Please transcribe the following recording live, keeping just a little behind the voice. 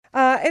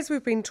As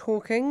we've been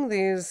talking,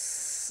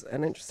 there's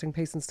an interesting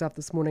piece and stuff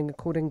this morning.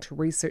 According to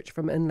research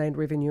from Inland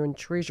Revenue and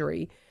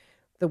Treasury,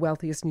 the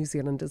wealthiest New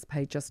Zealanders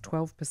pay just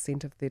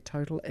 12% of their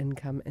total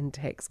income in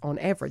tax on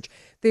average.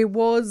 There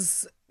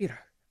was,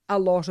 a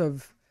lot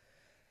of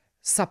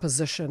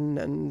supposition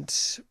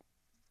and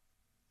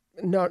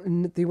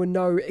there were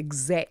no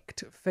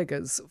exact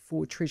figures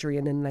for Treasury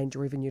and Inland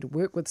Revenue to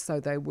work with, so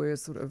they were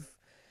sort of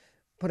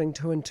putting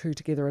 2 and 2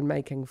 together and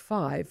making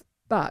 5.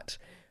 But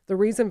the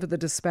reason for the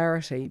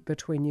disparity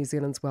between New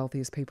Zealand's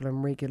wealthiest people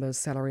and regular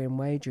salary and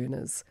wage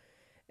earners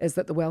is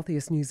that the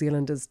wealthiest New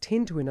Zealanders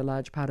tend to earn a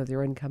large part of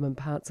their income in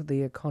parts of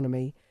the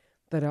economy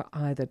that are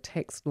either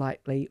taxed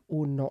lightly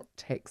or not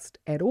taxed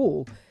at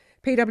all.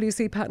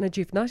 PwC partner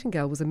Jeff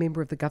Nightingale was a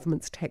member of the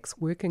government's tax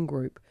working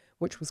group,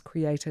 which was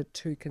created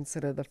to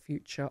consider the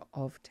future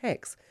of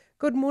tax.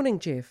 Good morning,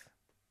 Jeff.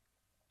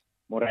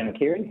 Morena,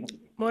 Kerry.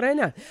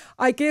 Morena.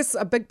 I guess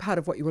a big part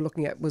of what you were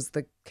looking at was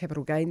the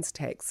capital gains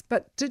tax,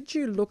 but did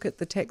you look at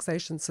the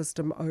taxation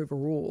system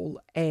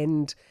overall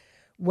and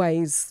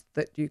ways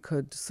that you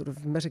could sort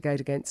of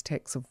mitigate against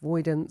tax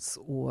avoidance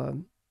or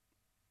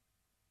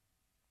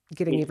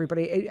getting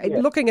everybody,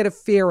 looking at a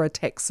fairer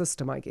tax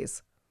system, I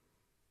guess?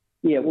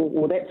 Yeah,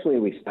 well, that's where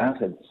we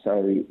started.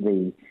 So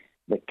the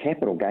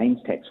capital gains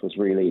tax was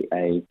really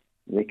a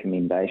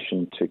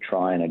recommendation to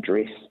try and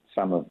address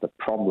some of the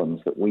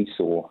problems that we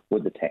saw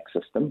with the tax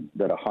system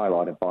that are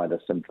highlighted by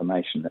this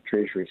information that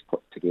Treasury's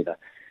put together.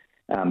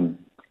 And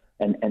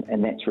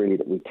that's really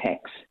that we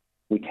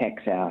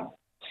tax our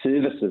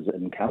services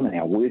income and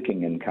our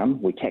working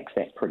income. We tax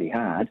that pretty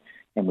hard,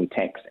 and we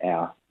tax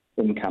our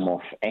income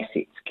off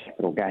assets,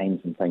 capital gains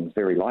and things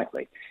very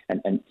lightly.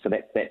 And so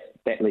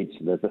that leads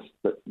to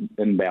the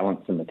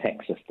imbalance in the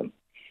tax system.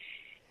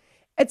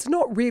 It's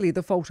not really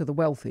the fault of the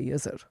wealthy,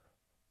 is it?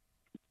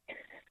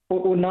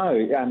 Well,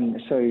 no.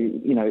 So,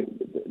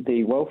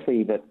 the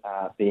wealthy that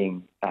are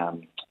being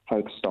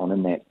focused on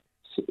in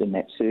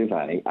that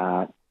survey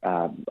are,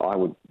 I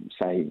would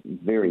say,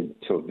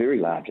 to a very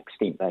large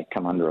extent, they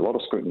come under a lot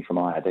of scrutiny from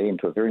IRD, and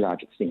to a very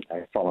large extent,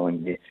 they're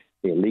following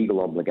their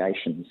legal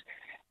obligations.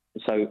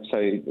 So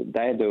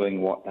they're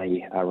doing what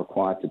they are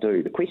required to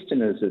do. The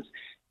question is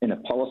in a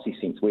policy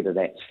sense, whether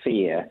that's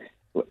fair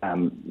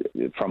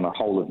from a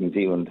whole of New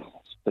Zealand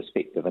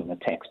perspective, and the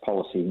tax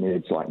policy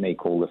nerds like me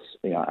call this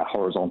a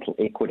horizontal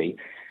equity.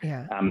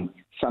 Yeah.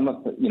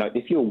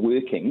 If you're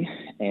working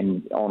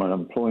and on an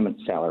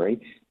employment salary,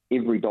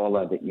 every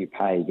dollar that you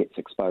pay gets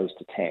exposed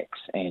to tax,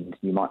 and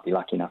you might be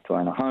lucky enough to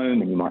own a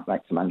home, and you might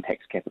make some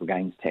untaxed capital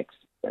gains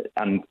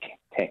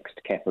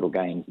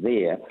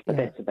there, but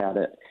that's about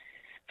it.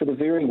 For the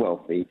very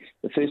wealthy,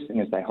 the first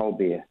thing is they hold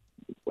their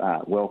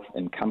wealth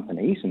in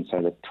companies, and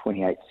so the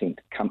 28%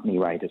 company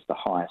rate is the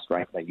highest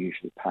rate they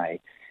usually pay.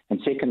 And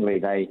secondly,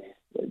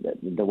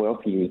 the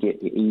wealthier you get,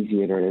 the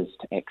easier it is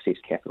to access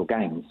capital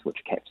gains, which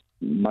are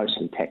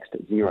mostly taxed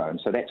at zero. And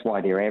so that's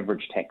why their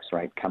average tax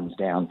rate comes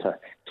down to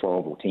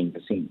 12 or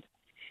 10%.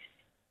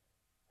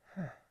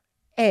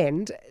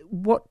 And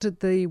what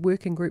did the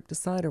working group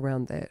decide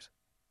around that?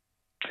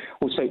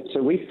 Well,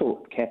 so we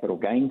thought capital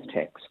gains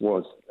tax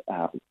was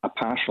a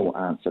partial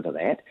answer to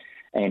that,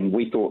 and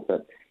we thought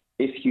that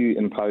if you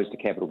imposed a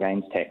capital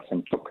gains tax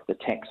and took the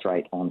tax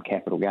rate on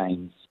capital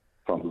gains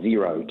from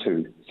zero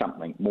to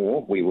something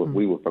more, we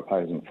were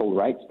proposing full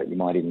rates, but you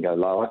might even go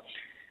lower,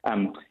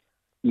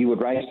 you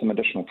would raise some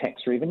additional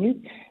tax revenue,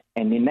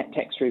 and then that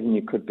tax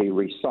revenue could be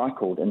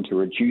recycled into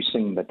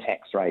reducing the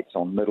tax rates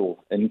on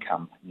middle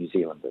income New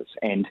Zealanders.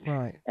 And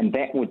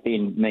that would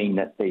then mean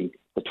that the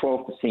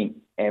 12%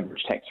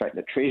 average tax rate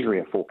that Treasury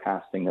are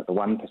forecasting that the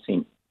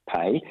 1%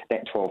 pay,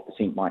 that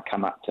 12% might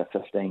come up to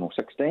 15 or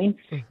 16,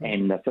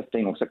 and the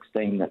 15 or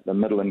 16 that the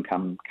middle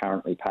income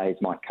currently pays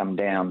might come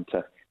down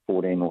to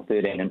 14 or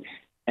 13.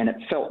 And it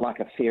felt like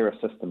a fairer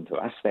system to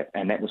us,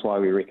 and that was why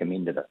we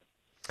recommended it.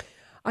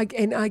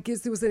 And I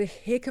guess there was a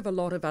heck of a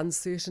lot of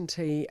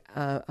uncertainty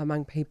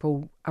among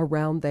people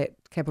around that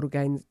capital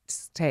gains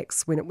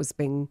tax when it was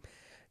being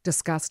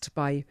discussed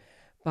by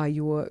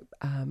your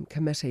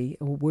committee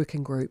or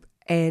working group.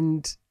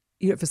 And,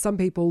 for some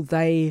people,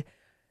 they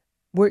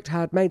worked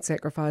hard, made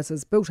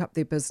sacrifices, built up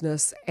their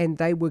business, and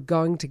they were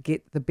going to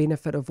get the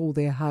benefit of all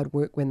their hard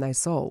work when they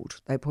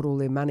sold. They put all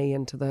their money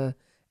into the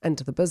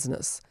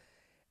business.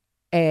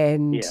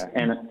 And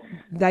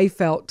they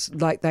felt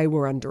like they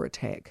were under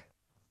attack.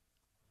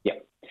 Yeah,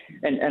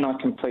 and I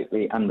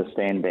completely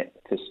understand that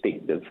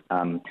perspective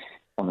on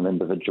an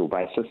individual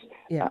basis.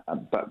 Yeah.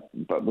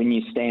 But when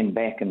you stand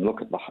back and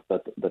look at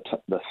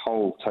the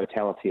whole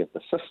totality of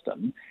the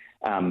system,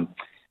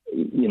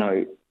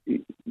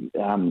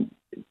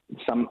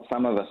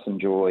 some of us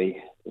enjoy,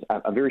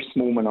 a very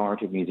small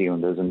minority of New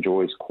Zealanders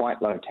enjoys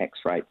quite low tax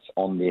rates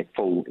on their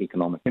full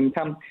economic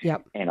income,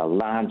 and a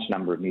large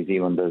number of New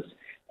Zealanders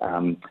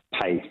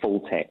pay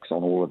full tax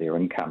on all of their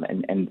income,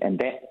 and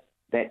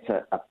that's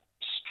a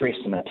stress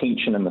and a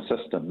tension in the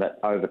system that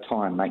over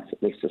time makes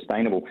it less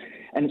sustainable,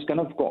 and it's going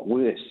to have got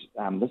worse.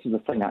 This is the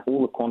thing,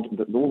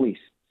 all these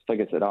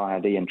figures that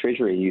IRD and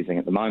Treasury are using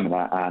at the moment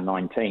are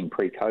 19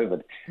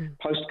 pre-COVID.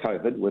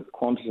 Post-COVID, with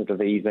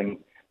quantitative easing,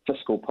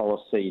 fiscal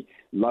policy,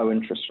 low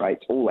interest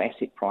rates, all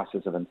asset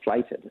prices have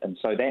inflated. And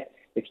so that,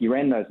 if you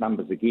ran those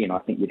numbers again, I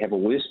think you'd have a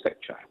worse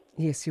picture.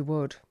 Yes, you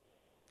would.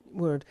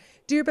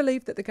 Do you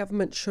believe that the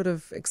government should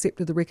have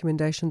accepted the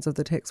recommendations of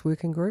the tax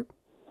working group?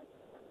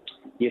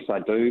 Yes, I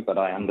do, but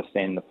I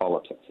understand the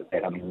politics of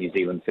that. I mean, New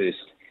Zealand First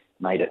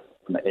made it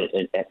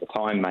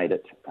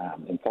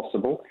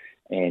impossible,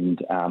 and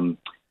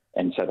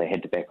so they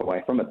had to back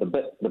away from it. The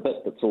bit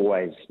that's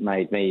always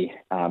made me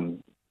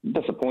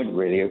disappointed,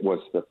 really, was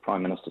the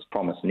Prime Minister's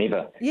promise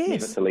never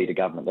to lead a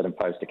government that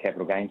imposed a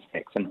capital gains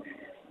tax, and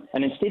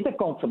instead they've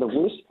gone for the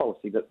worst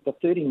policy. That the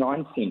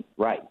 39-cent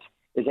rate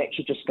is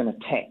actually just going to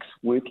tax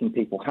working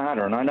people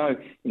harder. And I know,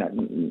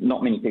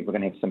 not many people are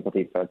going to have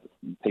sympathy for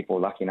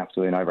people lucky enough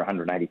to earn over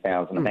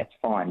 180,000, and that's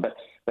fine. But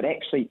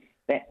actually,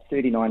 that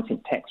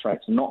 39-cent tax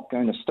rate's not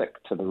going to stick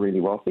to the really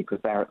wealthy because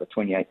they're at the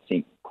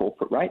 28-cent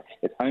corporate rate.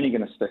 It's only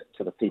going to stick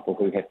to the people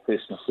who have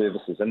personal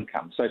services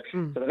income. So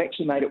they've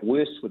actually made it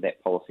worse with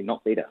that policy,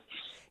 not better.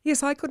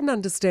 Yes, I couldn't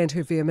understand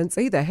her vehemence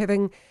either,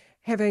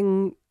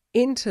 having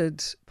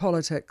entered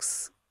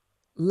politics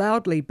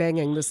loudly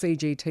banging the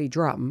CGT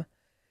drum.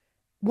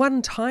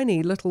 One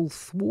tiny little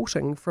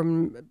thwarting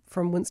from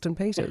Winston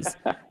Peters,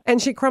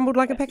 and she crumbled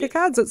like a pack of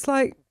cards. It's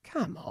like,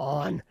 come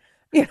on,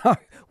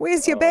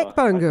 where's your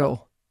backbone,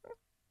 girl?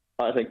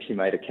 I think she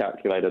made a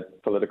calculated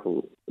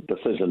political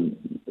decision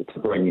to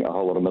bring a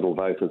whole lot of middle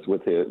voters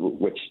with her,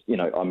 which,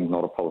 I'm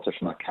not a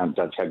politician, I can't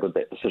judge how good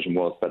that decision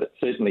was, but it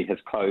certainly has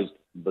closed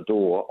the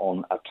door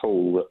on a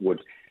tool that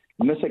would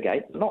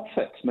mitigate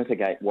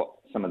what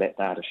some of that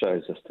data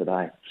shows us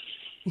today.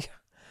 Yeah.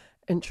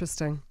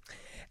 Interesting.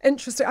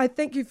 I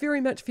thank you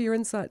very much for your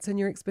insights and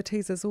your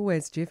expertise as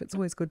always, Jeff. It's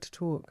always good to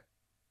talk.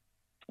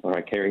 All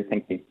right, Kerry,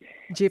 thank you.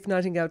 Jeff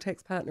Nightingale,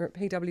 tax partner at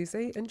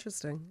PwC.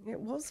 Interesting. It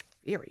was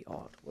very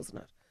odd,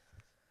 wasn't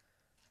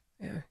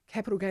it?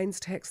 Capital gains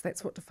tax,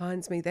 that's what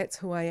defines me. That's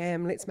who I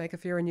am. Let's make a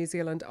fairer New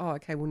Zealand. Oh,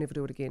 okay, we'll never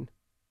do it again.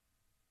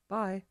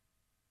 Bye.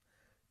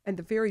 And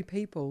the very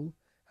people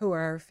who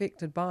are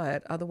affected by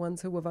it are the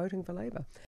ones who were voting for Labour.